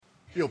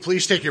If you'll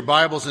please take your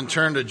Bibles and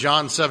turn to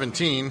John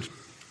 17.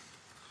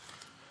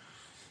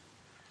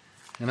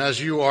 And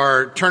as you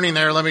are turning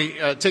there, let me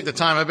take the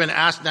time. I've been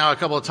asked now a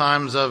couple of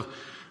times of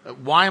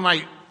why am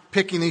I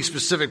picking these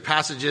specific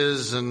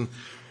passages? And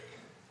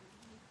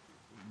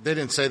they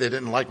didn't say they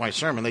didn't like my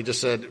sermon. They just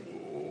said,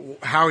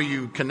 how are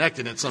you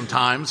connecting it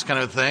sometimes,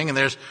 kind of thing. And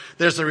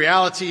there's the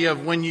reality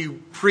of when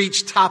you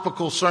preach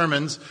topical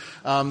sermons,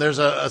 there's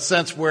a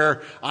sense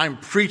where I'm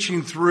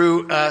preaching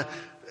through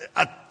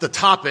the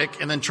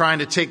topic and then trying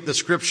to take the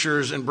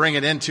scriptures and bring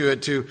it into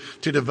it to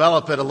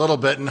develop it a little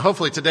bit. And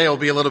hopefully today will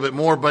be a little bit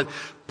more, but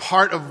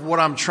part of what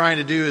I'm trying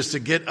to do is to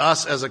get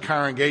us as a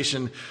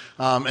congregation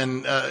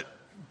to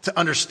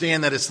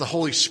understand that it's the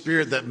Holy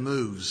Spirit that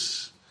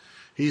moves.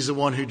 He's the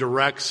one who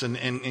directs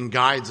and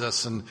guides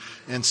us.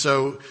 And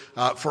so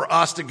for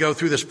us to go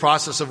through this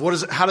process of what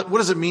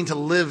does it mean to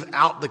live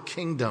out the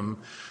kingdom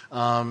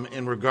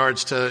in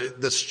regards to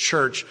this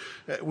church.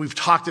 We've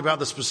talked about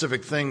the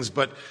specific things,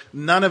 but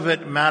none of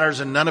it matters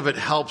and none of it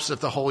helps if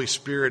the Holy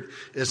Spirit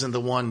isn't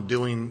the one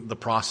doing the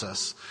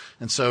process.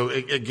 And so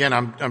again,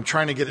 I'm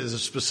trying to get into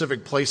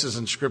specific places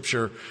in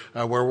Scripture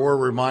where we're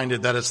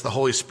reminded that it's the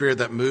Holy Spirit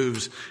that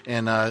moves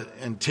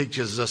and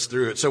teaches us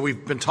through it. So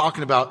we've been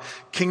talking about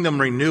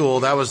kingdom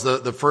renewal. That was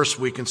the first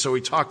week. And so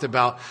we talked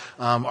about,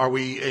 are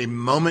we a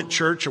moment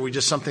church? Are we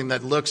just something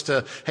that looks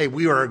to, hey,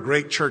 we were a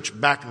great church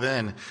back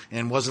then,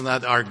 and wasn't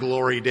that our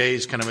glory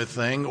days kind of a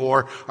thing?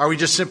 Or are we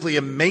just simply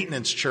a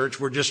maintenance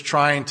church? We're just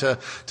trying to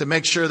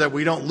make sure that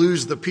we don't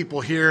lose the people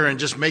here and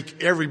just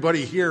make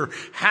everybody here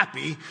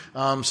happy,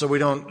 so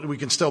we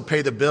can still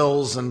pay the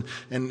bills and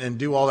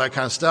do all that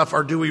kind of stuff?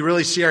 Or do we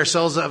really see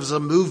ourselves as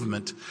a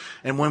movement?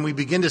 And when we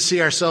begin to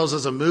see ourselves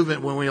as a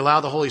movement, when we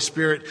allow the Holy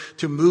Spirit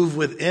to move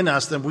within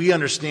us, then we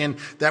understand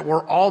that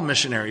we're all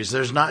missionaries.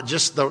 There's not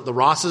just the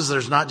Rosses.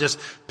 There's not just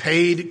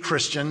paid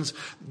Christians.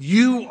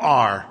 You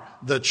are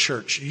the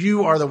church.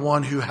 You are the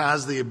one who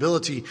has the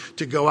ability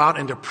to go out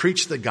and to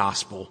preach the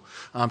gospel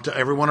to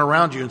everyone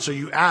around you. And so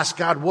you ask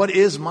God, what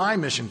is my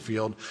mission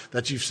field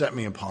that you've set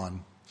me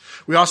upon?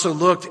 We also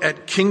looked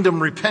at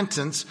kingdom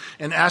repentance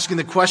and asking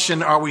the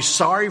question, are we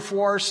sorry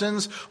for our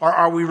sins or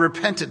are we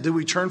repentant? Do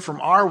we turn from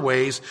our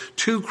ways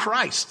to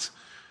Christ?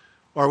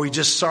 Or are we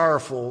just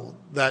sorrowful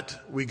that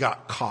we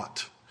got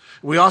caught?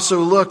 We also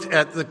looked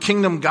at the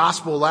kingdom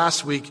gospel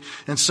last week.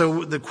 And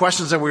so the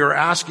questions that we were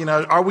asking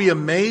are we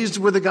amazed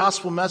with the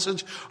gospel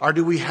message, or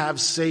do we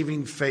have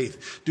saving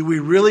faith? Do we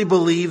really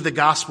believe the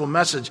gospel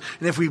message?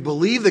 And if we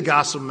believe the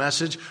gospel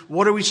message,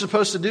 what are we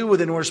supposed to do with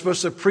it? And we're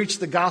supposed to preach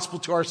the gospel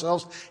to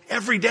ourselves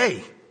every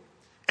day.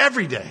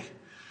 Every day.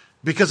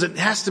 Because it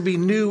has to be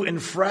new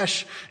and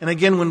fresh. And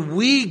again, when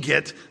we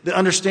get the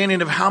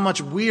understanding of how much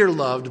we are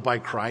loved by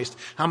Christ,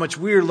 how much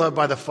we are loved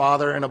by the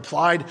Father and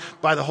applied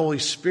by the Holy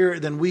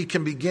Spirit, then we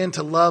can begin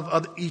to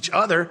love each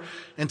other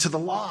and to the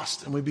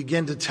lost. And we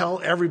begin to tell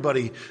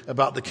everybody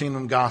about the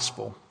kingdom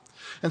gospel.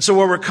 And so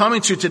what we're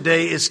coming to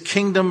today is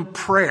kingdom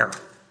prayer.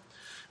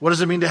 What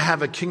does it mean to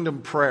have a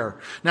kingdom prayer?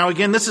 Now,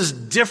 again, this is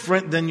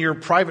different than your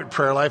private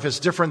prayer life.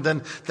 It's different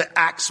than the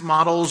Acts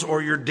models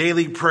or your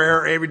daily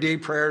prayer, everyday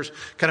prayers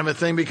kind of a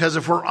thing. Because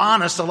if we're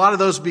honest, a lot of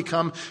those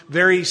become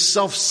very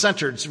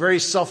self-centered, very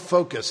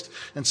self-focused.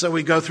 And so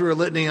we go through a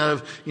litany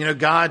of,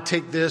 God,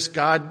 take this,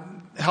 God,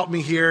 help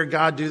me here,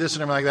 God, do this,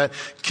 and everything like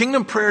that.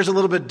 Kingdom prayer is a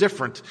little bit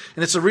different.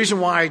 And it's the reason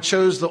why I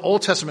chose the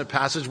Old Testament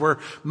passage where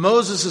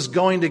Moses is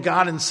going to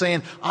God and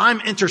saying,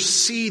 I'm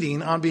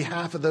interceding on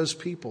behalf of those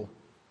people.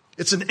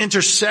 It's an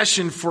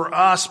intercession for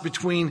us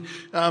between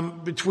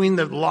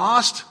the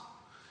lost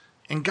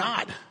and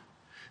God.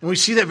 And we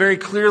see that very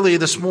clearly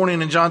this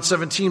morning in John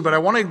 17. But I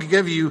wanted to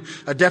give you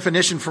a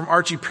definition from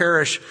Archie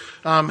Parrish,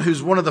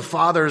 who's one of the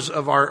fathers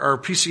of our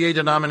PCA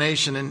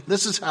denomination. And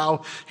this is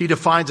how he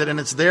defines it. And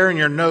it's there in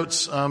your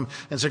notes.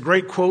 It's a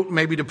great quote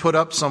maybe to put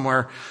up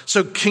somewhere.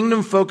 So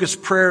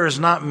kingdom-focused prayer is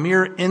not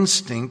mere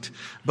instinct,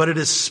 but it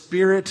is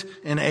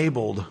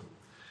spirit-enabled.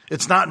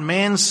 It's not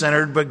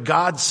man-centered, but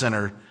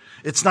God-centered.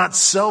 It's not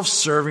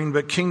self-serving,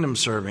 but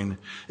kingdom-serving.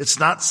 It's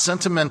not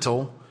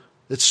sentimental,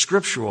 it's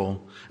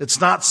scriptural.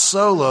 It's not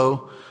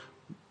solo,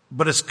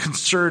 but it's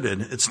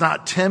concerted. It's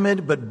not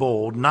timid, but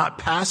bold. Not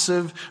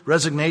passive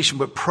resignation,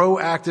 but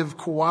proactive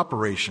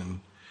cooperation.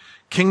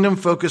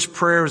 Kingdom-focused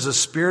prayer is a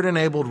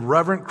spirit-enabled,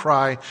 reverent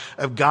cry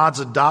of God's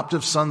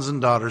adoptive sons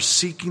and daughters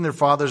seeking their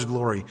Father's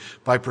glory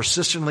by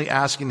persistently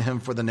asking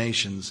Him for the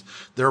nations,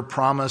 their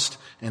promised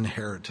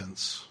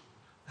inheritance.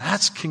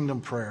 That's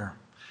kingdom prayer.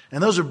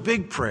 And those are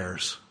big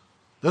prayers.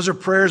 Those are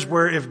prayers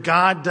where if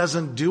God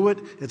doesn't do it,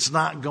 it's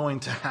not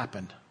going to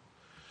happen.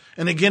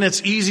 And again,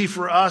 it's easy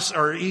for us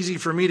or easy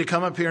for me to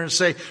come up here and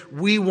say,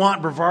 we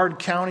want Brevard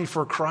County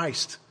for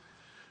Christ.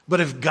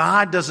 But if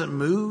God doesn't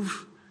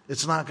move,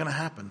 it's not going to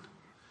happen.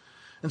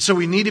 And so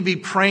we need to be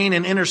praying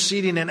and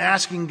interceding and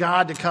asking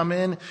God to come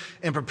in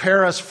and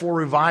prepare us for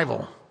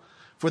revival,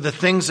 for the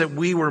things that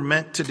we were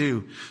meant to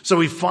do. So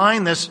we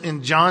find this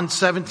in John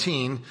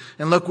 17,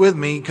 and look with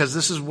me, because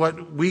this is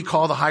what we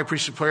call the high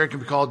priestly prayer. It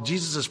can be called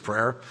Jesus'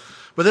 prayer.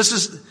 But this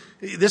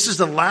is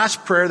the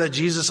last prayer that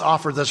Jesus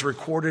offered that's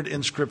recorded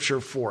in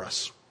Scripture for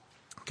us.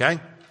 Okay?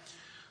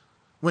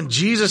 When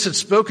Jesus had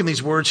spoken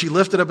these words, he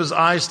lifted up his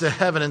eyes to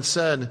heaven and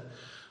said,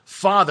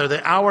 Father,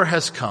 the hour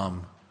has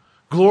come.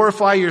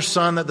 Glorify your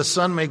Son, that the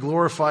Son may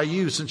glorify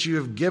you, since you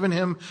have given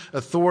him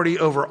authority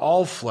over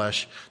all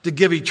flesh, to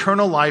give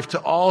eternal life to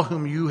all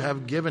whom you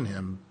have given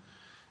him.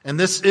 And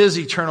this is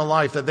eternal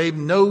life, that they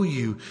know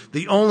you,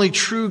 the only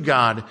true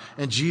God,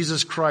 and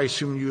Jesus Christ,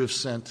 whom you have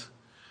sent.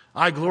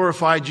 I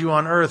glorified you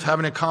on earth,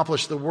 having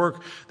accomplished the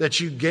work that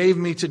you gave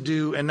me to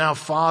do. And now,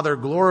 Father,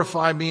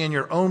 glorify me in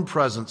your own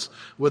presence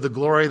with the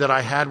glory that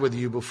I had with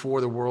you before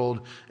the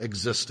world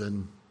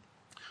existed.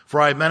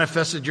 For I have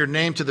manifested your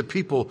name to the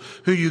people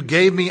who you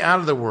gave me out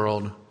of the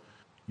world.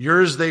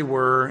 Yours they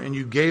were, and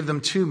you gave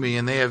them to me,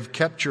 and they have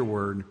kept your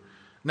word.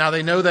 Now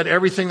they know that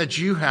everything that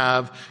you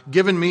have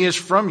given me is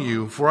from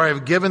you, for I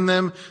have given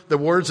them the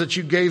words that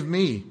you gave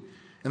me,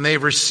 and they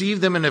have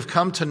received them and have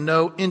come to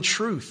know in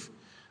truth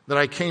that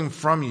I came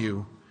from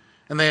you,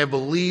 and they have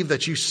believed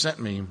that you sent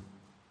me.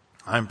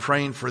 I am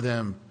praying for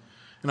them,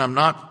 and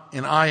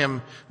I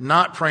am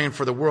not praying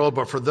for the world,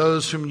 but for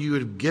those whom you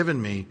have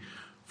given me,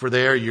 for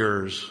they are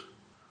yours.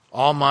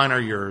 All mine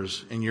are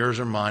yours, and yours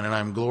are mine, and I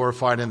am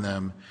glorified in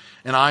them.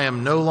 And I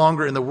am no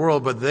longer in the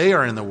world, but they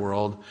are in the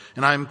world,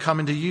 and I am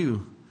coming to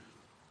you.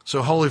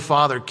 So, Holy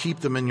Father, keep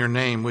them in your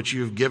name, which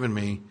you have given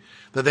me,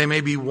 that they may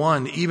be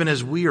one, even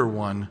as we are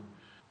one.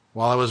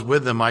 While I was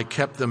with them, I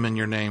kept them in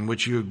your name,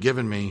 which you have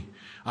given me.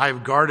 I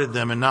have guarded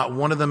them, and not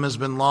one of them has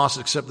been lost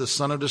except the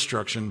son of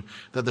destruction,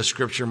 that the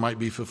scripture might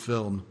be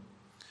fulfilled.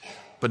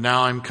 But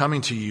now I'm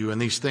coming to you,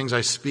 and these things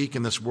I speak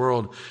in this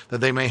world, that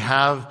they may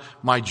have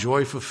my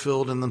joy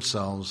fulfilled in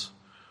themselves.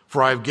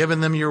 For I have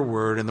given them your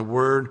word, and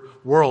the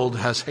world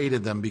has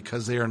hated them,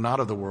 because they are not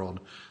of the world,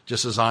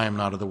 just as I am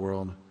not of the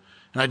world.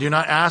 And I do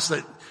not ask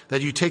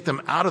that you take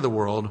them out of the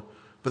world,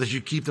 but that you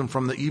keep them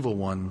from the evil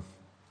one.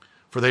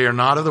 For they are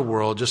not of the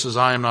world, just as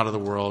I am not of the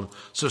world.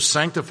 So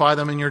sanctify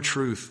them in your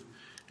truth,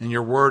 and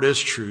your word is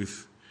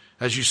truth.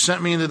 As you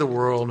sent me into the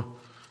world,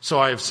 so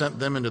I have sent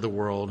them into the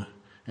world.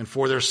 And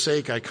for their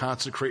sake I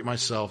consecrate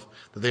myself,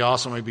 that they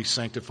also may be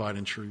sanctified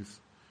in truth.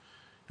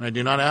 And I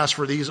do not ask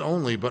for these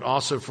only, but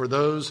also for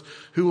those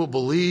who will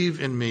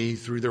believe in me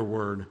through their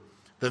word,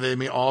 that they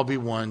may all be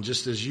one,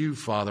 just as you,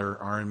 Father,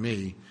 are in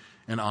me,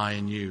 and I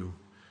in you,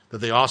 that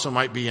they also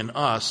might be in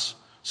us,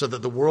 so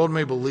that the world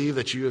may believe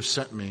that you have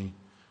sent me.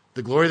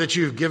 The glory that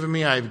you have given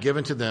me I have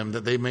given to them,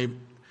 that they may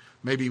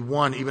be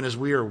one, even as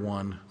we are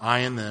one, I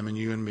in them and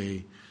you in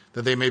me,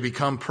 that they may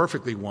become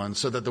perfectly one,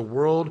 so that the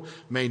world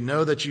may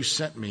know that you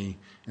sent me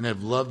and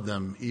have loved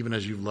them even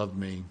as you've loved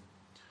me.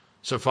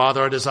 So,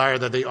 Father, I desire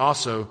that they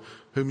also,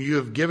 whom you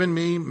have given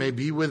me, may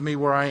be with me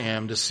where I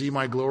am, to see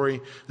my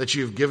glory that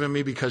you have given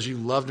me because you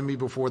loved me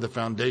before the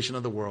foundation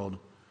of the world.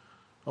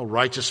 O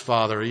righteous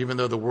Father, even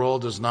though the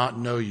world does not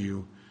know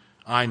you,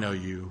 I know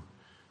you,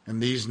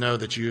 and these know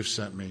that you have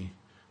sent me.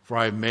 For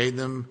I have made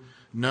them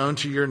known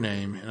to your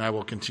name, and I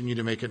will continue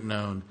to make it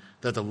known,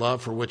 that the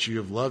love for which you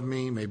have loved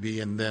me may be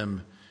in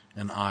them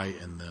and I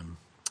in them.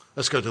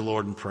 Let's go to the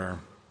Lord in prayer.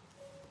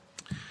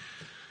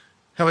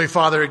 Heavenly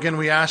Father, again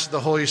we ask that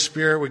the Holy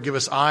Spirit would give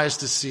us eyes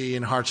to see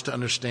and hearts to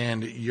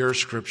understand your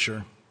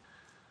scripture.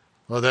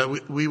 Lord,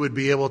 that we would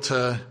be able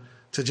to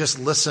just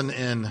listen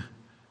in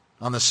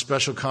on this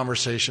special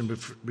conversation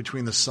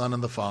between the Son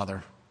and the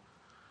Father.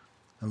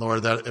 And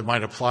Lord, that it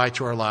might apply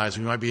to our lives.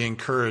 We might be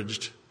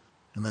encouraged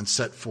and then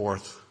set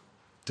forth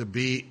to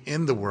be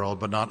in the world,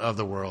 but not of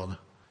the world,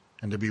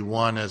 and to be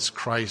one as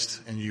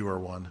Christ and you are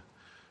one.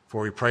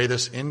 For we pray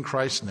this in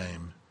Christ's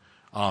name.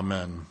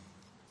 Amen.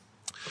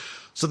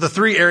 So the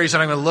three areas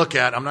that I'm going to look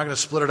at, I'm not going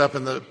to split it up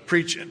in the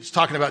preach. It's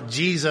talking about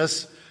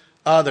Jesus,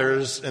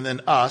 others, and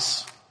then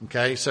us.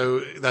 Okay, so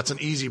that's an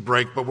easy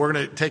break, but we're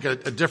going to take a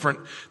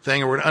different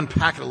thing, and we're going to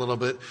unpack it a little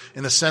bit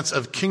in the sense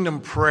of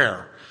kingdom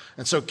prayer.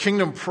 And so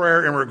kingdom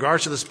prayer in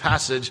regards to this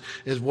passage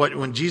is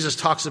when Jesus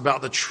talks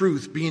about the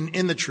truth, being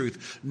in the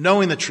truth,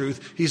 knowing the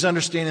truth, he's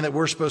understanding that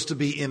we're supposed to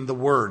be in the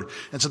Word.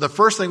 And so the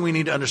first thing we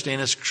need to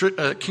understand is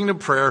kingdom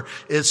prayer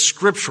is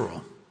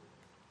scriptural.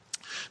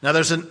 Now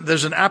there's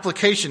an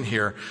application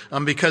here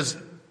because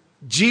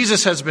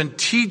Jesus has been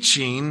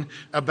teaching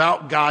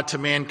about God to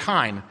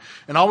mankind.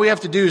 And all we have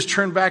to do is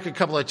turn back a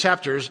couple of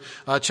chapters.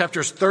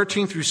 Chapters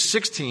 13 through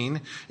 16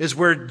 is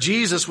where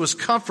Jesus was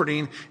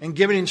comforting and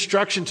giving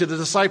instruction to the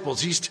disciples.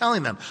 He's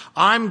telling them,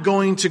 I'm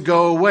going to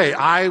go away.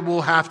 I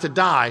will have to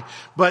die.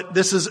 But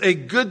this is a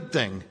good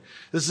thing.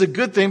 This is a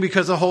good thing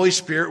because the Holy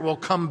Spirit will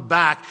come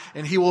back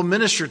and he will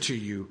minister to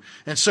you.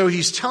 And so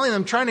he's telling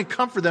them, trying to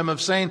comfort them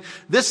of saying,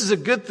 this is a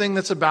good thing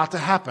that's about to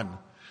happen.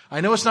 I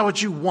know it's not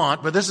what you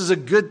want, but this is a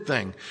good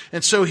thing.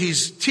 And so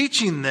he's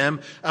teaching them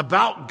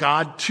about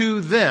God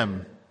to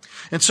them.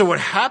 And so what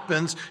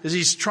happens is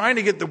he's trying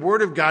to get the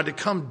word of God to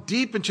come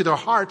deep into their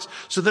hearts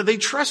so that they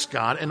trust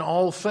God in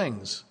all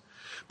things.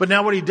 But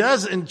now what he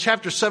does in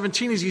chapter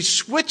 17 is he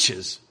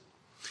switches.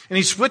 And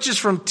he switches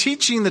from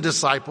teaching the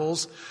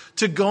disciples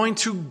to going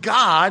to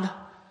God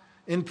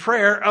in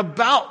prayer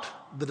about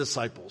the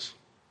disciples.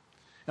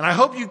 And I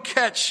hope you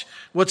catch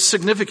what's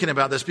significant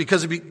about this,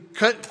 because if he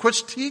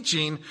quits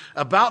teaching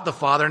about the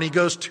Father and he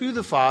goes to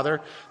the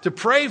Father to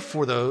pray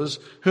for those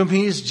whom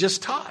he's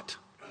just taught.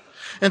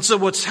 And so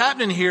what's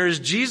happening here is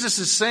Jesus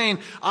is saying,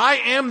 I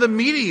am the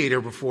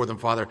mediator before them,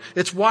 Father.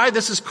 It's why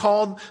this is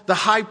called the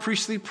high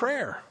priestly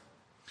prayer.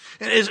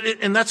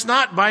 And that's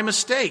not by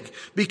mistake,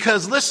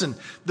 because listen,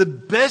 the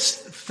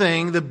biggest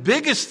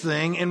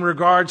thing in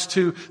regards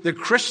to the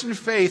Christian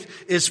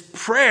faith is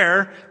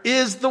prayer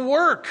is the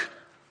work.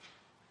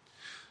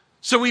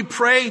 So we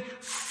pray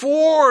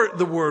for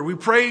the Word. We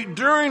pray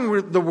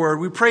during the Word.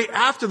 We pray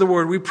after the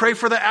Word. We pray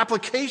for the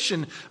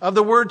application of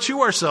the Word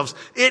to ourselves.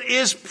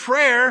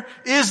 Prayer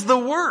is the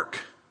work.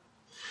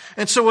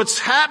 And so what's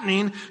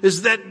happening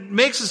is that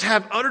makes us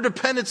have utter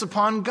dependence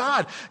upon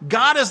God.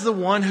 God is the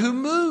one who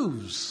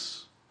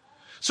moves.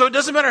 So it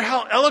doesn't matter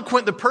how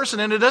eloquent the person,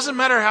 and it doesn't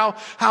matter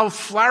how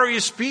flowery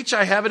a speech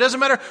I have. It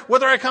doesn't matter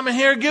whether I come in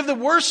here and give the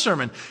worst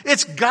sermon.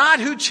 It's God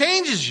who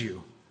changes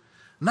you,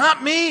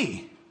 not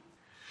me.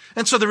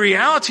 And so the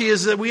reality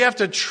is that we have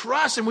to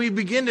trust, and we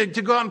begin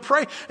to go out and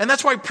pray. And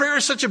that's why prayer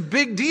is such a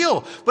big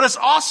deal. But it's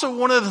also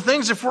one of the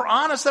things, if we're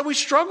honest, that we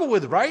struggle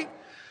with, right?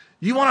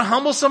 You want to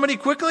humble somebody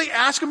quickly?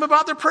 Ask them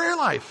about their prayer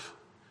life.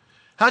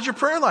 How's your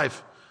prayer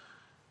life?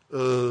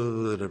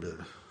 I'm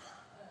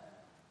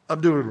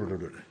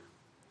doing.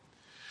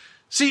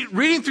 See,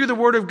 reading through the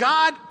Word of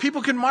God,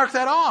 people can mark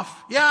that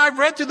off. Yeah, I've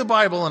read through the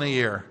Bible in a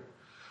year.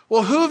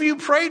 Well, who have you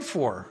prayed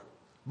for?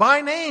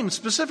 By name,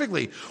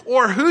 specifically.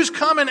 Or who's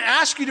come and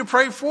asked you to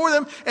pray for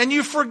them and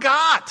you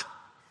forgot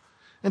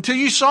until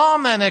you saw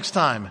them that next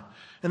time.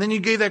 And then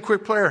you gave that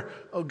quick prayer.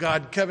 Oh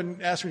God,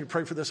 Kevin asked me to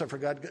pray for this. I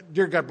forgot.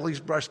 Dear God,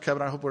 please bless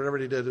Kevin. I hope whatever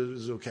he did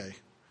is okay.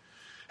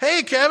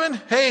 Hey, Kevin.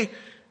 Hey,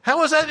 how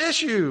was that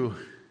issue?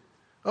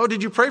 Oh,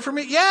 did you pray for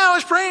me? Yeah, I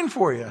was praying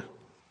for you.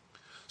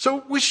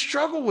 So we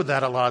struggle with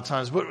that a lot of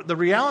times. But the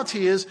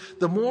reality is,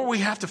 the more we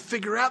have to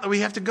figure out that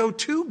we have to go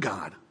to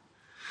God.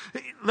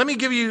 Let me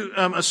give you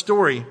a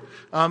story.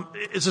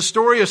 It's a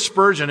story of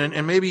Spurgeon,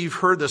 and maybe you've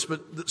heard this,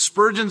 but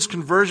Spurgeon's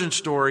conversion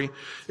story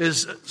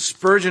is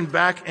Spurgeon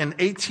back in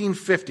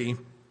 1850.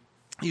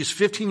 He was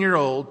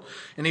 15-year-old,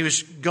 and he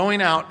was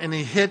going out, and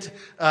he hit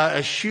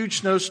a huge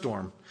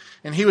snowstorm.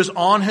 And he was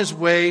on his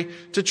way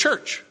to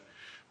church.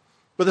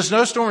 But the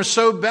snowstorm is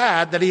so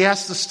bad that he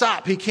has to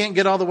stop. He can't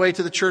get all the way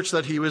to the church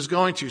that he was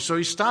going to. So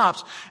he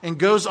stops and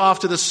goes off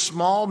to this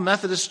small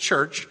Methodist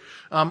church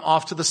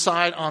off to the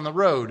side on the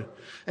road.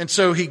 And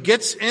so he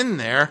gets in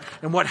there,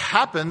 and what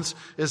happens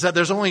is that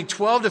there's only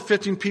 12 to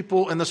 15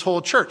 people in this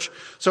whole church.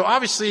 So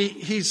obviously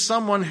he's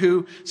someone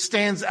who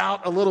stands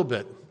out a little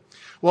bit.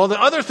 Well,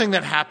 the other thing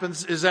that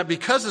happens is that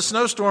because the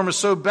snowstorm is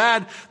so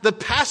bad, the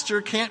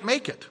pastor can't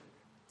make it.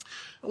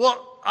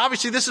 Well,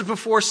 obviously this is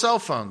before cell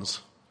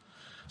phones.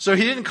 So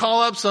he didn't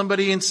call up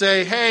somebody and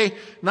say, hey,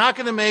 not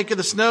going to make it.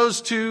 The snow's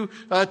too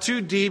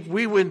deep.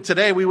 We would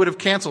have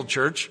canceled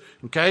church.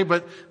 Okay.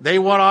 But they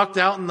walked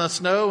out in the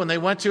snow and they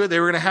went to it. They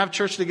were going to have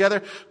church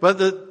together, but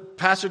the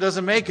pastor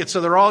doesn't make it.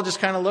 So they're all just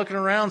kind of looking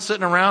around,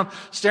 sitting around,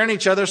 staring at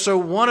each other. So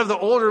one of the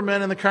older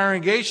men in the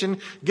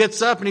congregation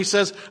gets up and he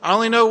says, I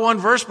only know one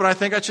verse, but I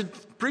think I should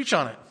preach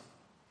on it.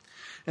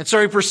 And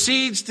so he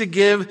proceeds to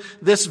give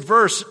this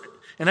verse.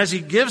 And as he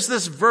gives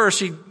this verse,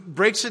 he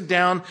breaks it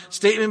down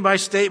statement by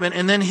statement,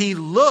 and then he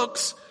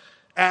looks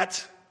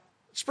at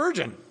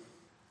Spurgeon.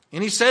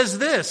 And he says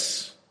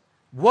this,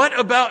 what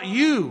about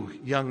you,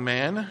 young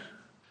man?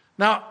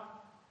 Now,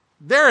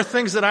 there are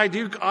things that I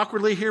do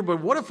awkwardly here, but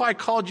what if I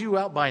called you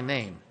out by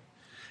name?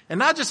 And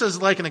not just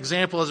as like an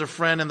example as a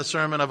friend in the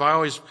sermon of I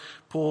always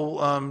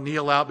pull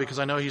Neil out because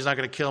I know he's not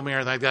going to kill me or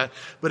anything like that.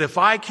 But if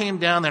I came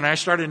down there and I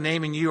started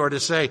naming you, or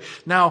to say,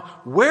 now,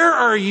 where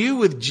are you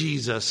with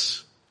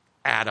Jesus,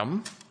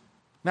 Adam?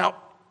 Now,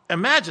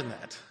 imagine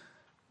that.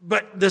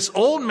 But this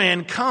old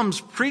man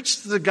comes,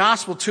 preaches the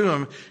gospel to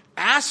him,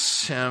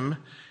 asks him,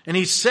 and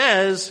he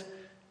says,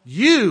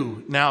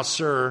 you now,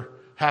 sir,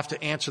 have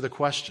to answer the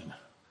question.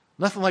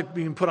 Nothing like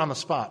being put on the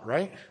spot,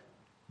 right?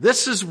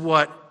 This is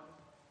what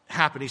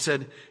happened. He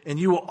said, and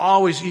you will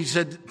always, he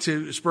said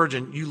to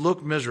Spurgeon, you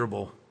look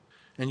miserable,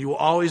 and you will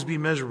always be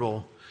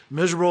miserable.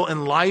 Miserable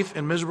in life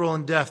and miserable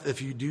in death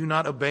if you do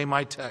not obey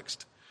my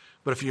text.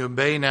 But if you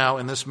obey now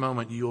in this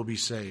moment, you will be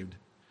saved.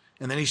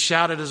 And then he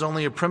shouted as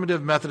only a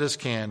primitive Methodist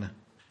can,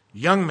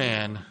 young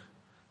man,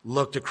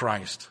 look to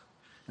Christ.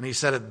 And he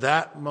said at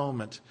that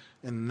moment,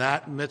 in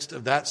that midst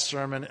of that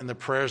sermon and the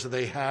prayers that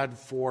they had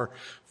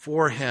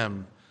for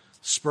him,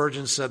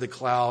 Spurgeon said the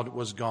cloud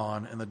was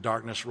gone and the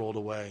darkness rolled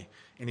away.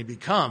 And he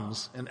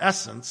becomes, in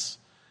essence,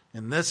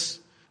 in this,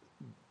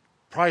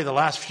 probably the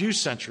last few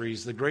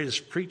centuries, the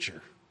greatest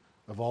preacher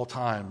of all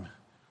time,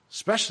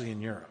 especially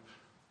in Europe.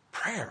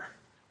 Prayer.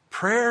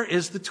 Prayer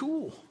is the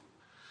tool.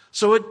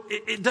 So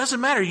it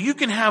doesn't matter. You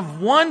can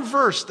have one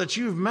verse that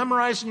you've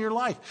memorized in your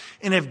life.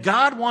 And if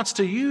God wants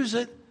to use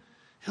it,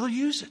 he'll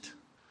use it.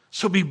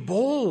 So be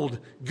bold.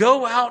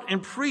 Go out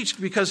and preach,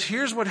 because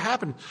here's what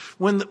happened.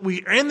 When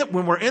we're in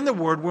the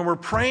Word, when we're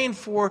praying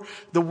for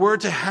the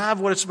Word to have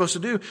what it's supposed to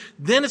do,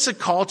 then it's a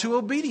call to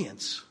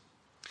obedience.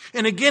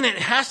 And again, it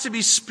has to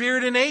be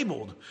Spirit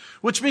enabled,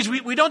 which means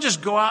we don't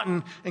just go out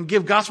and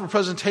give gospel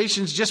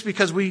presentations just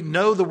because we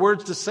know the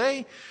words to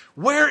say.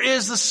 Where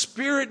is the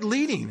Spirit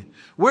leading?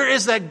 Where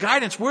is that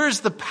guidance? Where is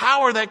the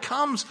power that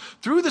comes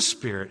through the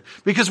Spirit?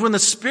 Because when the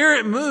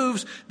Spirit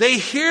moves, they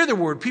hear the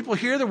word. People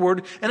hear the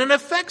word, and it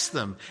affects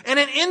them, and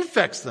it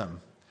infects them.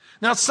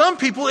 Now, some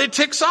people, it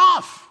ticks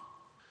off.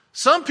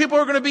 Some people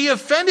are going to be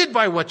offended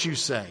by what you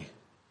say.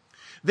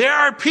 There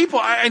are people,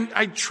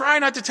 I try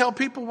not to tell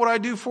people what I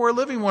do for a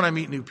living when I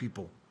meet new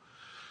people.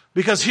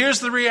 Because here's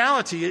the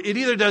reality. It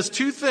either does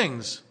two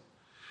things.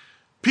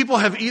 People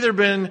have either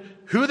been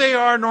who they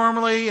are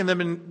normally, and they've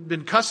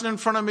been cussing in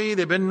front of me.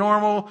 They've been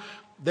normal.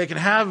 They can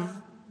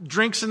have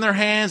drinks in their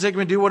hands. They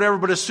can do whatever.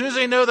 But as soon as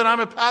they know that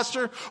I'm a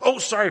pastor, oh,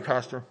 sorry,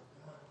 pastor.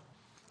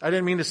 I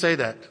didn't mean to say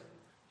that.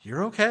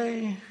 You're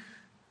okay.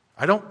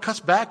 I don't cuss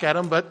back at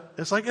them, but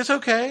it's like, it's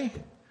okay.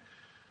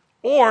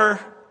 Or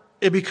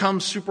it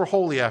becomes super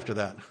holy after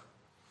that.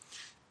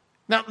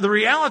 Now, the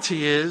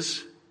reality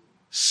is,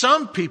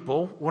 some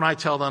people, when I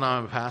tell them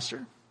I'm a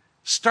pastor,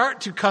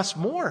 start to cuss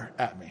more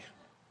at me.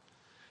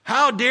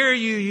 How dare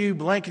you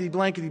blankety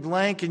blankety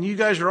blank, and you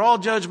guys are all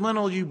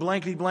judgmental, you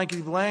blankety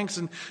blankety blanks,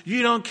 and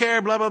you don't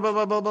care, blah, blah, blah,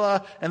 blah, blah, blah,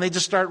 and they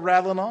just start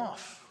rattling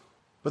off.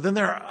 But then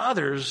there are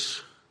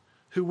others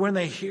who, when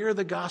they hear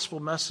the gospel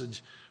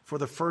message for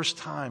the first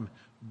time,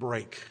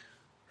 break.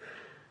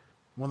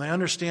 When they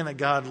understand that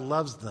God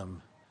loves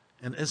them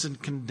and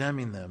isn't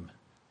condemning them,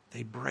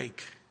 they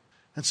break.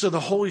 And so the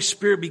Holy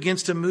Spirit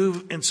begins to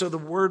move, and so the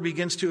Word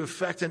begins to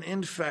affect and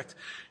infect.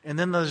 And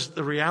then there's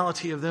the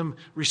reality of them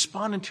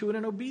responding to it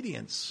in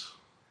obedience.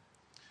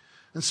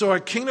 And so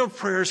our kingdom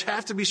prayers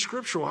have to be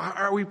scriptural.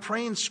 Are we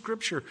praying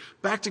Scripture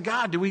back to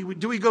God? Do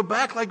we go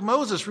back like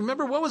Moses?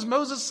 Remember, what was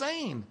Moses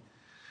saying?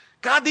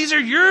 God, these are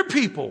your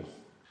people.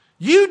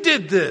 You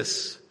did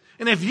this.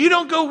 And if you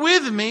don't go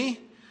with me,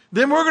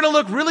 then we're going to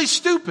look really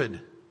stupid.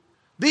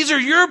 These are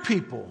your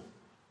people.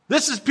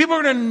 People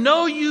are going to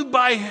know you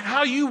by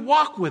how you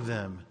walk with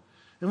them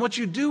and what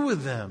you do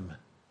with them.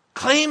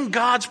 Claim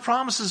God's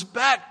promises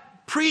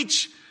back.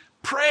 Preach,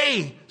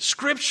 pray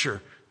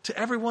Scripture to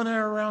everyone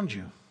around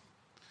you.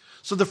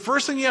 So the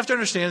first thing you have to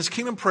understand is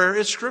kingdom prayer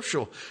is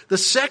scriptural. The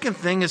second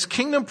thing is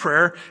kingdom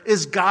prayer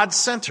is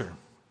God-centered.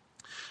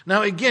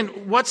 Now again,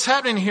 what's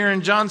happening here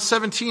in John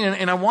 17,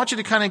 and I want you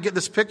to kind of get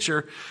this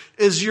picture,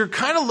 is you're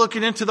kind of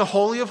looking into the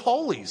Holy of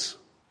Holies.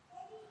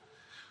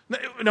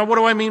 Now what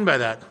do I mean by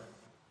that?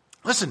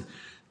 Listen,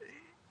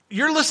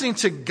 you're listening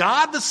to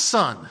God the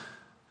Son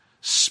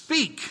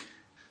speak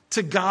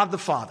to God the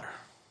Father.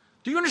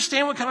 Do you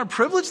understand what kind of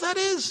privilege that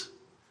is?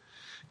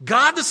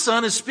 God the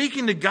Son is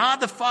speaking to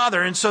God the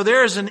Father, and so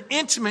there is an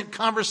intimate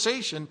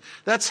conversation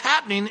that's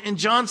happening in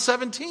John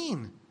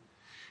 17.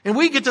 And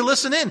we get to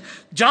listen in.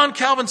 John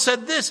Calvin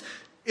said this,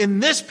 in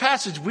this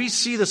passage we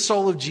see the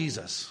soul of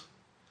Jesus.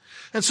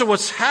 And so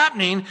what's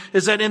happening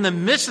is that in the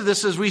midst of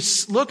this, as we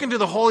look into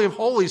the Holy of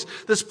Holies,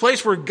 this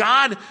place where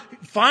God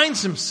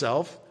finds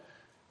himself,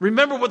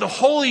 remember what the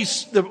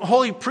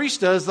holy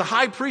priest does, the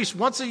high priest,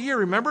 once a year,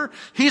 remember?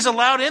 He's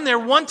allowed in there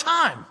one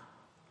time.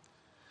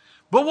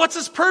 But what's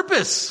his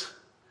purpose?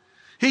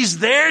 He's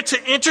there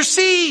to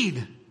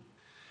intercede.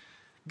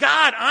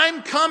 God,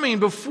 I'm coming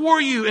before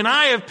you, and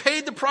I have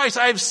paid the price.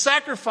 I have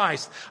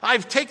sacrificed.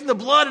 I've taken the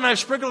blood and I've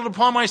sprinkled it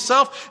upon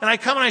myself, and I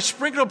come and I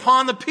sprinkle it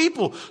upon the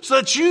people so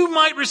that you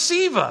might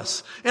receive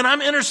us. And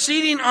I'm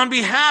interceding on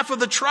behalf of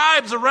the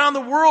tribes around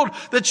the world,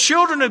 the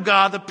children of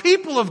God, the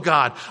people of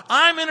God.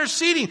 I'm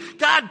interceding.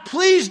 God,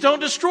 please don't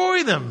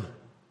destroy them.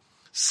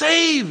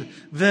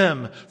 Save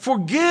them,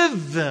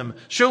 forgive them,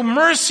 show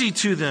mercy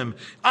to them.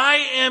 I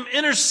am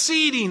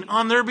interceding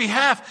on their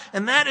behalf,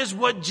 and that is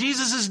what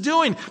Jesus is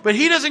doing. But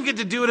he doesn't get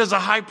to do it as a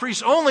high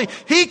priest only.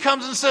 He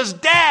comes and says,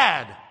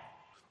 Dad,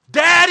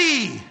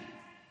 Daddy,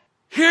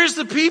 here's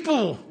the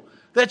people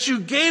that you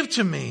gave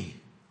to me.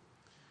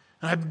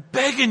 And I'm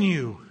begging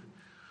you,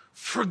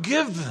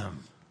 forgive them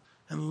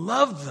and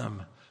love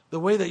them the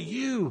way that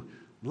you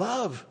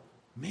love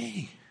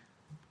me.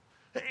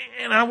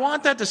 And I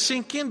want that to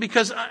sink in,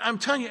 because I'm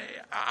telling you,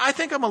 I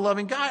think I'm a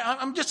loving guy.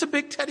 I'm just a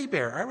big teddy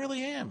bear. I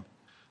really am.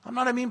 I'm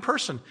not a mean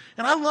person.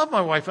 And I love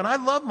my wife, and I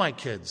love my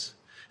kids.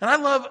 And I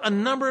love a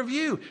number of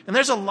you. And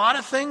there's a lot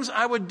of things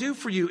I would do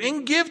for you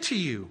and give to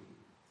you.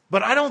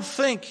 But I don't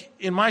think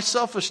in my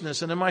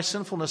selfishness and in my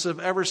sinfulness I've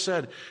ever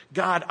said,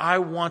 God, I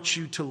want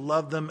you to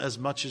love them as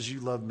much as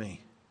you love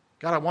me.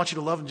 God, I want you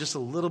to love them just a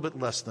little bit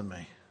less than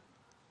me.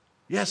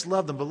 Yes,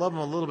 love them, but love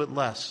them a little bit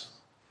less.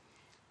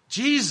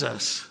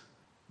 Jesus,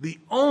 the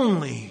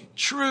only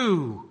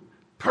true,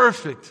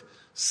 perfect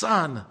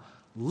Son,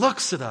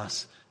 looks at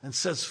us and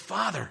says,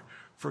 Father,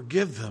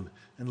 forgive them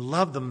and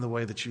love them the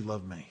way that you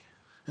love me.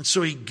 And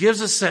so he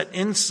gives us that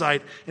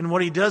insight, and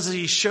what he does is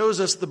he shows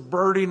us the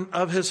burden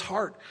of his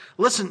heart.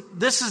 Listen,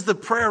 this is the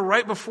prayer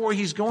right before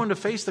he's going to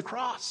face the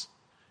cross.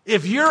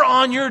 If you're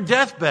on your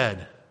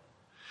deathbed,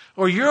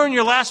 or you're in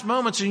your last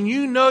moments and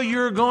you know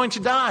you're going to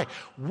die,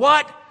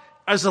 what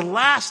is the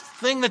last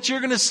thing that you're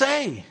going to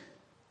say?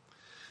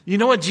 You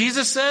know what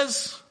Jesus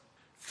says?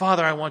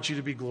 Father, I want you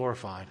to be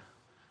glorified.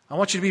 I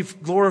want you to be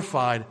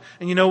glorified.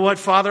 And you know what,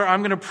 Father?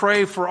 I'm going to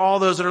pray for all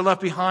those that are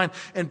left behind,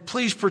 and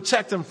please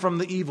protect them from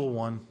the evil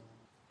one,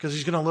 because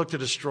he's going to look to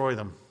destroy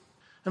them.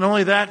 And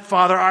only that,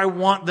 Father, I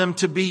want them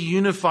to be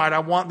unified.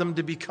 I want them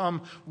to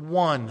become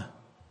one.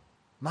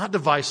 Not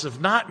divisive,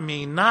 not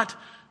mean, not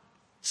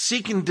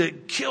seeking to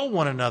kill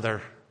one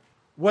another,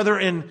 whether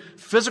in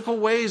physical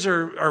ways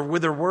or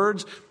with their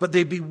words, but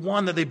they be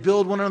one, that they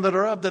build one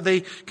another up, that they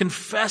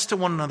confess to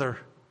one another.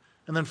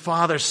 And then,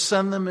 Father,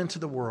 send them into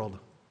the world.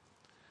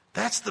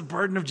 That's the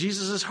burden of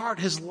Jesus' heart,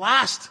 his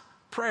last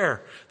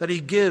prayer that he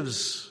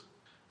gives.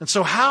 And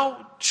so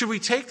how should we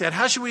take that?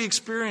 How should we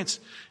experience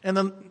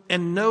and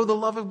know the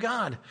love of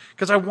God?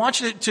 Because I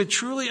want you to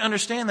truly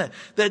understand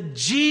that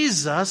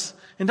Jesus,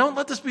 and don't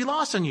let this be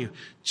lost on you,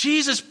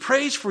 Jesus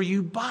prays for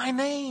you by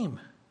name.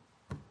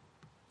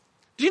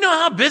 Do you know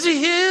how busy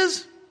he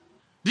is?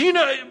 Do you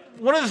know,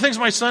 one of the things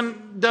my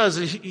son does,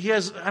 he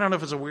has, I don't know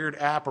if it's a weird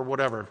app or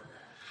whatever,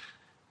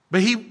 but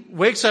he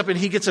wakes up and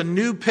he gets a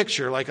new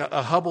picture, like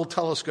a Hubble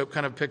telescope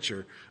kind of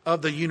picture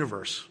of the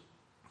universe.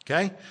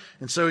 Okay?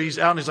 And so he's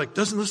out and he's like,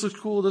 doesn't this look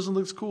cool? Doesn't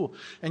this look cool?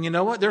 And you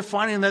know what? They're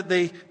finding that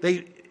the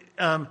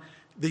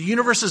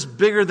universe is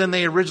bigger than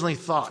they originally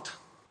thought.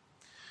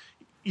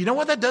 You know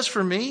what that does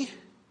for me?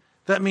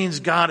 That means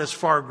God is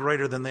far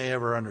greater than they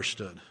ever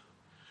understood.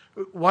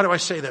 Why do I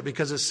say that?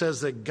 Because it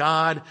says that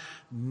God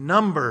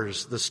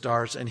numbers the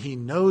stars and he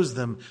knows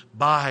them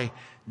by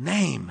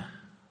name.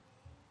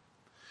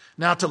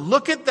 Now, to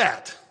look at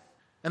that,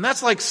 and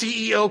that's like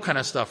CEO kind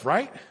of stuff,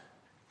 right?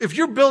 If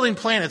you're building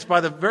planets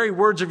by the very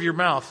words of your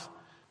mouth,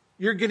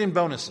 you're getting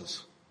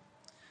bonuses.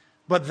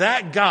 But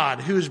that God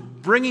who's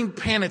bringing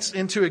planets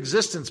into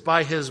existence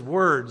by his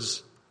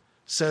words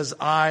says,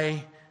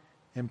 I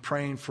am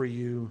praying for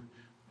you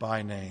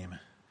by name.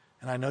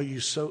 And I know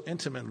you so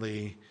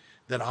intimately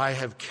that I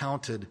have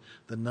counted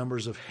the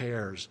numbers of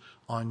hairs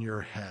on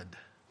your head.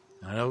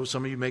 I know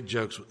some of you make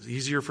jokes. It's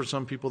easier for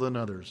some people than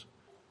others.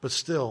 But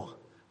still,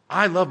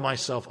 I love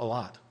myself a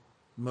lot.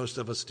 Most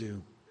of us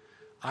do.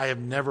 I have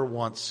never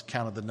once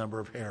counted the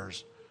number of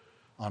hairs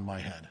on my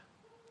head.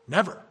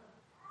 Never.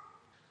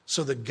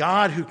 So the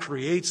God who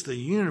creates the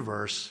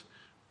universe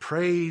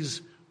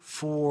prays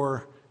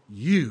for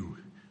you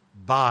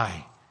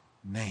by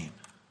name.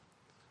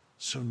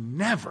 So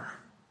never,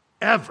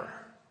 ever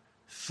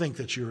think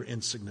that you're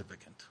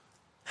insignificant.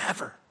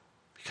 Never.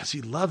 Because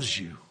he loves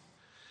you.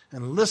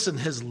 And listen,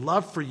 his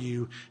love for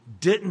you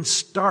didn't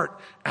start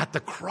at the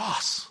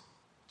cross.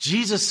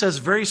 Jesus says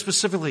very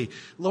specifically,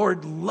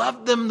 Lord,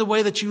 love them the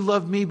way that you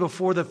loved me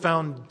before the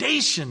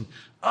foundation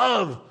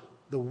of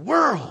the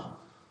world.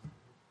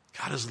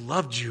 God has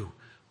loved you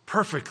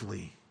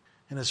perfectly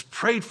and has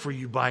prayed for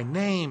you by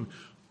name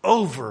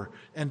over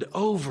and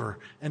over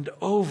and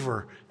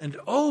over and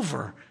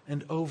over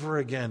and over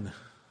again.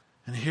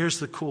 And here's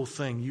the cool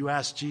thing. You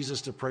ask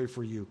Jesus to pray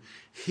for you.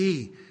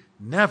 He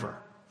never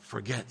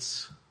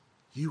forgets.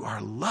 You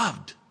are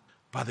loved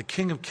by the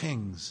King of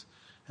Kings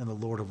and the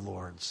Lord of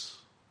Lords.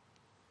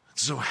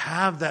 So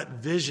have that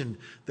vision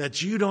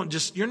that you're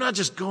not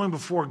just going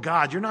before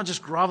God. You're not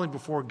just groveling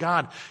before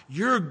God.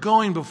 You're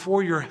going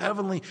before your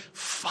heavenly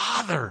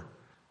Father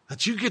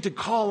that you get to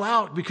call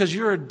out because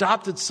you're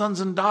adopted sons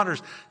and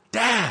daughters.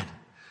 Dad,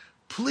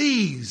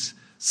 please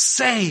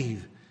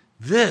save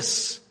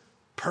this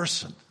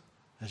person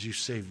as you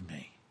saved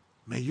me.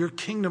 May your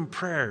kingdom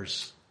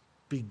prayers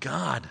be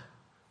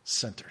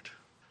God-centered.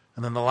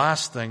 And then the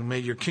last thing, may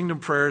your kingdom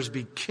prayers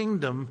be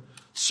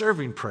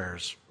kingdom-serving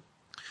prayers.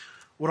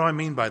 What do I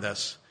mean by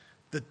this?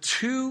 The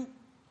two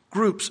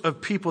groups of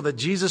people that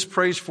Jesus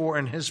prays for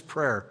in his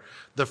prayer.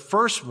 The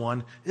first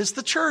one is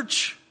the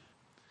church.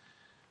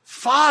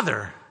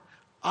 Father,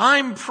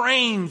 I'm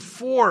praying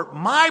for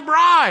my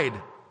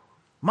bride.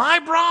 My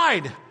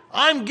bride.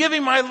 I'm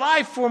giving my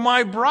life for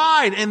my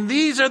bride. And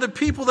these are the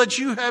people that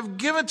you have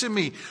given to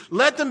me.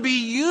 Let them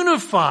be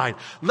unified.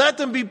 Let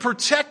them be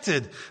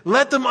protected.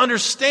 Let them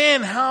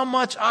understand how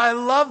much I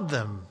love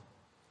them.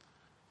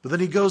 But then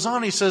he goes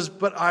on, he says,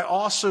 but I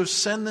also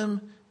send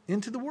them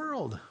into the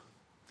world.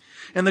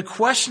 And the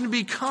question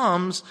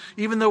becomes,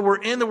 even though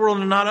we're in the world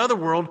and not of the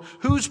world,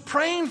 who's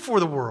praying for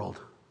the world?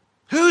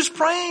 Who's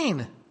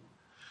praying?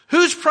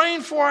 Who's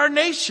praying for our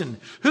nation?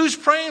 Who's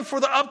praying for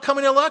the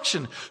upcoming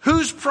election?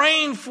 Who's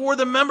praying for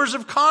the members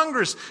of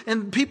Congress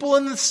and people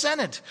in the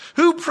Senate?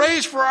 Who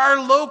prays for our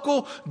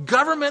local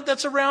government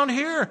that's around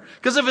here?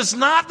 Because if it's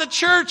not the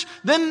church,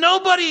 then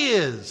nobody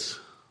is.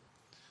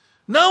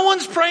 No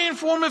one's praying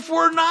for them if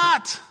we're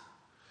not.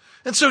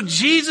 And so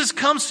Jesus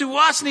comes to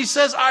us and he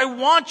says, I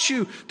want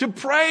you to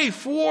pray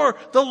for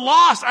the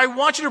lost. I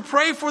want you to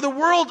pray for the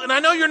world. And I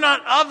know you're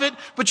not of it,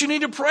 but you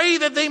need to pray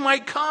that they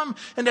might come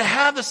and to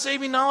have the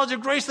saving knowledge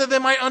of grace, that they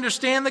might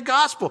understand the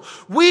gospel.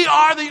 We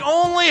are the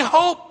only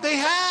hope they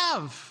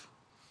have.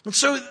 And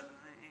so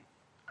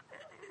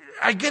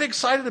I get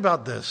excited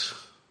about this.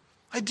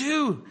 I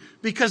do.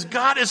 Because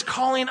God is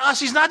calling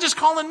us. He's not just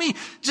calling me.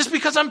 Just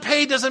because I'm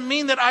paid doesn't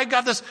mean that I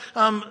got this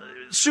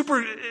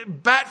super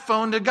bat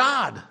phone to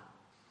God.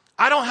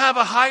 I don't have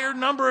a higher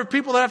number of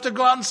people that have to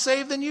go out and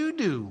save than you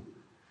do.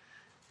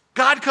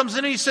 God comes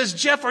in and he says,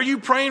 Jeff, are you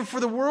praying for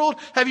the world?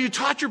 Have you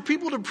taught your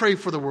people to pray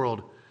for the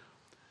world?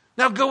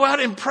 Now go out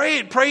and pray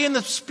it. Pray in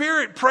the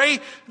Spirit. Pray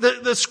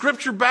the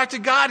scripture back to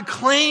God.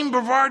 Claim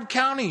Brevard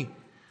County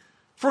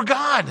for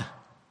God.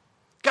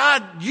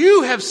 God,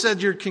 you have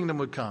said your kingdom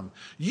would come.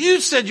 You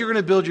said you're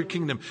going to build your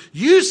kingdom.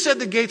 You said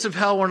the gates of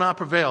hell will not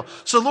prevail.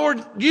 So Lord,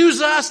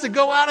 use us to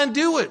go out and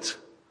do it.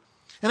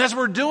 And as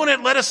we're doing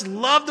it, let us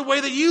love the way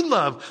that you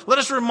love. Let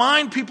us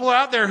remind people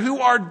out there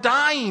who are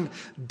dying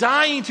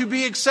to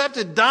be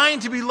accepted, dying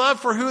to be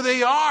loved for who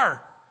they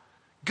are.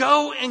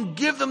 Go and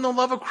give them the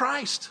love of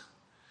Christ.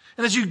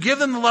 And as you give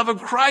them the love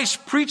of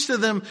Christ, preach to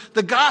them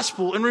the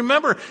gospel. And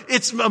remember,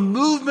 it's a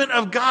movement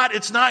of God.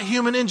 It's not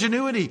human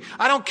ingenuity.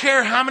 I don't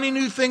care how many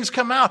new things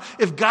come out.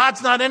 If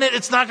God's not in it,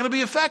 it's not going to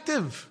be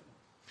effective.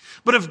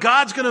 But if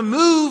God's going to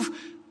move,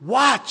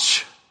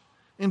 watch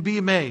and be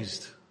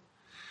amazed.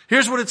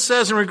 Here's what it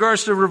says in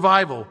regards to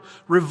revival.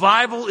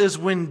 Revival is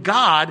when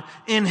God,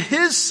 in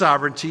his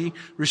sovereignty,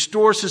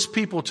 restores his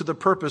people to the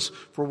purpose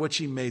for which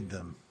he made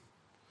them.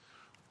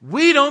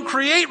 We don't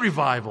create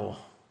revival.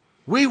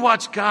 We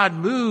watch God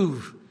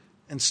move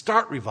and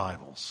start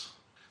revivals.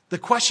 The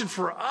question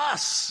for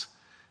us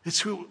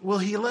is, will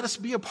he let us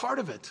be a part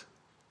of it?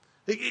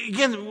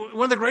 Again,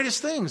 one of the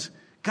greatest things,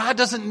 God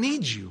doesn't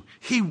need you.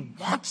 He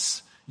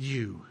wants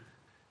you.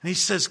 And he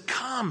says,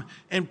 come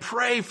and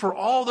pray for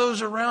all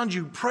those around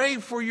you. Pray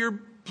for your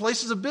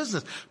places of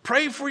business.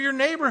 Pray for your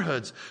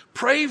neighborhoods.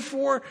 Pray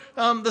for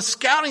the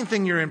scouting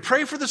thing you're in.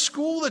 Pray for the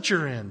school that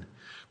you're in.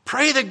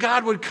 Pray that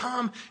God would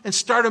come and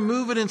start a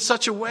movement in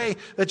such a way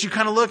that you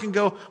kind of look and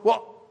go,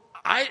 well,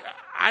 I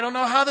don't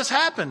know how this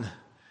happened.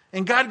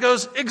 And God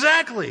goes,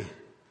 exactly.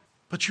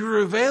 But you were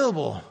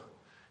available.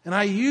 And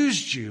I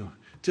used you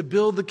to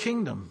build the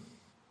kingdom.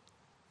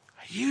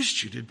 I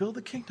used you to build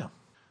the kingdom.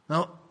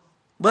 Now,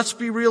 let's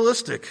be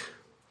realistic.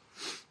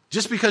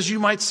 Just because you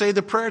might say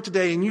the prayer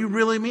today and you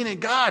really mean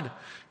it, God,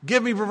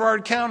 give me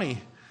Brevard County.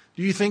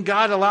 Do you think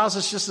God allows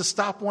us just to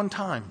stop one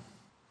time?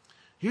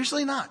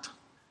 Usually not.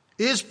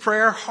 Is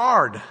prayer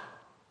hard?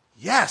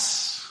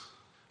 Yes.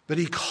 But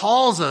he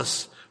calls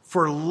us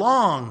for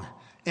long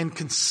and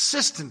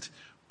consistent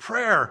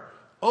prayer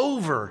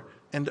over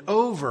and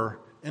over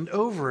and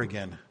over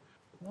again.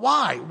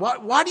 Why?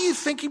 Why do you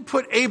think he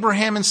put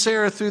Abraham and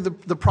Sarah through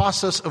the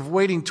process of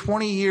waiting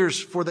 20 years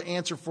for the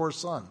answer for a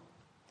son?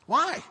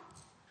 Why?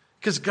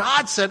 Because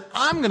God said,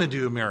 I'm going to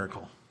do a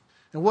miracle.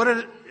 And what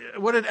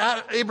did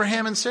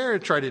Abraham and Sarah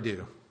try to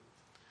do?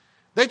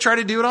 They tried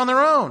to do it on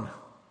their own.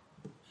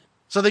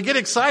 So they get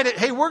excited.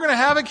 Hey, we're going to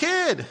have a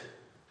kid.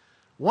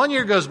 1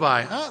 year goes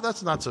by. Oh,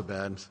 that's not so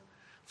bad.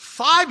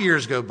 5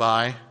 years go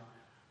by.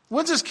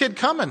 When's this kid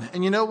coming?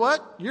 And you know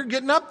what? You're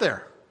getting up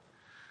there.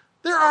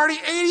 They're already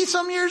 80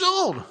 some years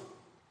old.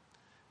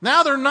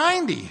 Now they're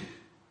 90.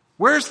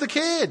 Where's the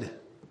kid?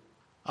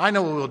 I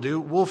know what we'll do.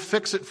 We'll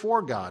fix it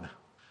for God.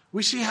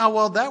 We see how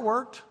well that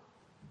worked.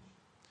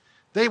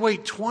 They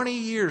wait 20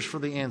 years for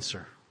the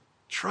answer.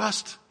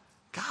 Trust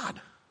God.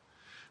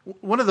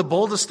 One of the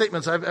boldest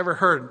statements I've ever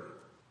heard,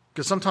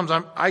 because sometimes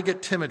I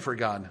get timid for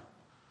God.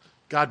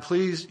 God,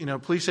 please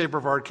save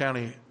Brevard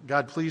County.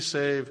 God, please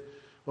save,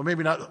 well,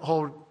 maybe not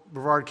whole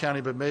Brevard County,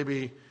 but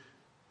maybe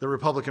the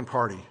Republican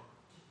Party.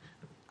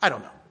 I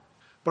don't know.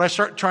 But I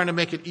start trying to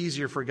make it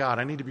easier for God.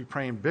 I need to be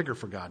praying bigger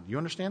for God. You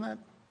understand that?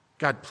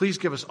 God, please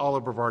give us all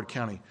of Brevard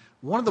County.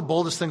 One of the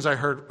boldest things I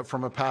heard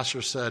from a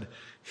pastor said,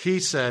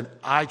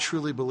 I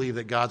truly believe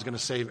that God's going to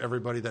save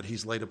everybody that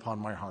he's laid upon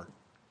my heart.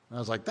 And I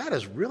was like, that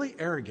is really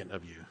arrogant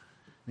of you.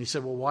 And he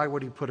said, well, why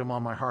would he put them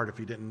on my heart if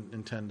he didn't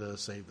intend to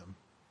save them?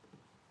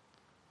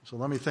 So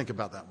let me think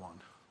about that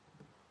one.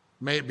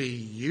 May it be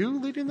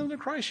you leading them to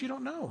Christ? You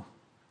don't know.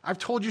 I've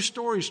told you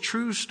stories,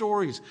 true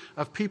stories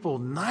of people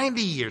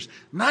 90 years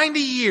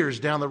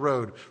down the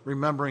road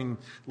remembering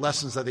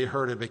lessons that they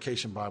heard at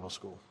Vacation Bible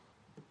School.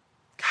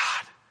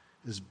 God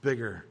is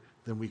bigger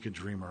than we could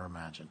dream or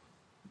imagine.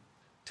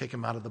 Take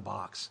him out of the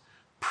box.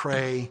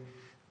 Pray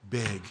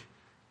big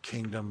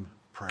kingdom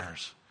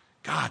prayers.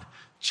 God,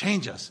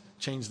 change us,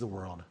 change the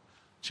world,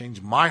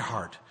 change my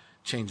heart,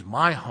 change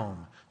my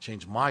home,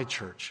 change my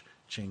church,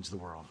 change the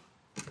world.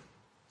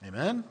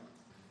 Amen?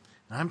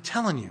 And I'm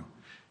telling you,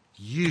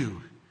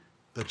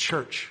 the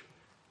church,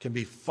 can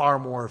be far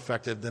more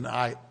effective than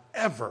I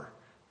ever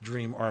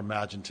dream or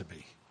imagine to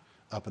be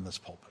up in this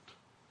pulpit.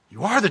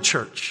 You are the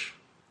church.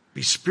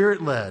 Be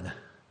Spirit-led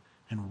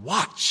and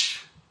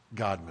watch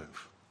God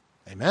move.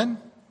 Amen?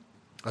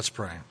 Let's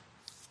pray.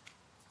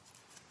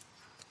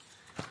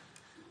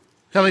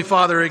 Heavenly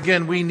Father,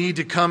 again, we need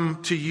to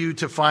come to you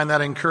to find that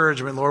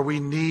encouragement, Lord.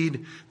 We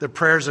need the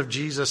prayers of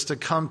Jesus to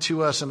come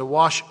to us and to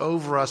wash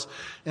over us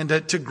and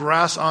to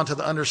grasp onto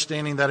the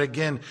understanding that,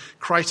 again,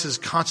 Christ is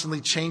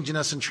constantly changing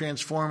us and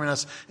transforming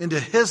us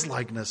into his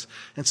likeness.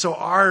 And so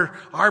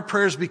our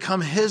prayers become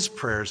his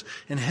prayers,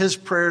 and his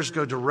prayers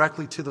go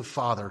directly to the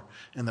Father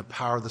in the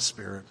power of the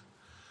Spirit.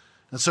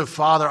 And so,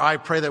 Father, I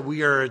pray that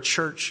we are a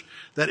church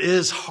that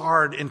is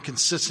hard and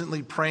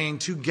consistently praying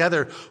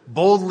together,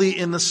 boldly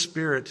in the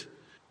Spirit,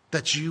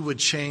 that you would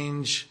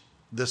change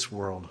this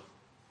world.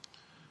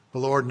 But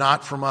Lord,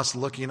 not from us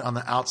looking on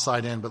the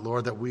outside in, but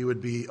Lord, that we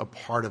would be a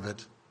part of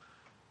it,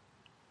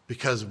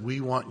 because we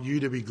want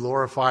you to be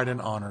glorified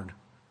and honored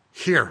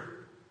here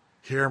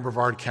in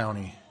Brevard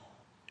County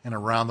and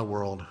around the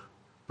world,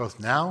 both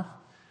now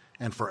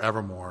and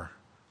forevermore.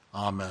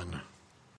 Amen.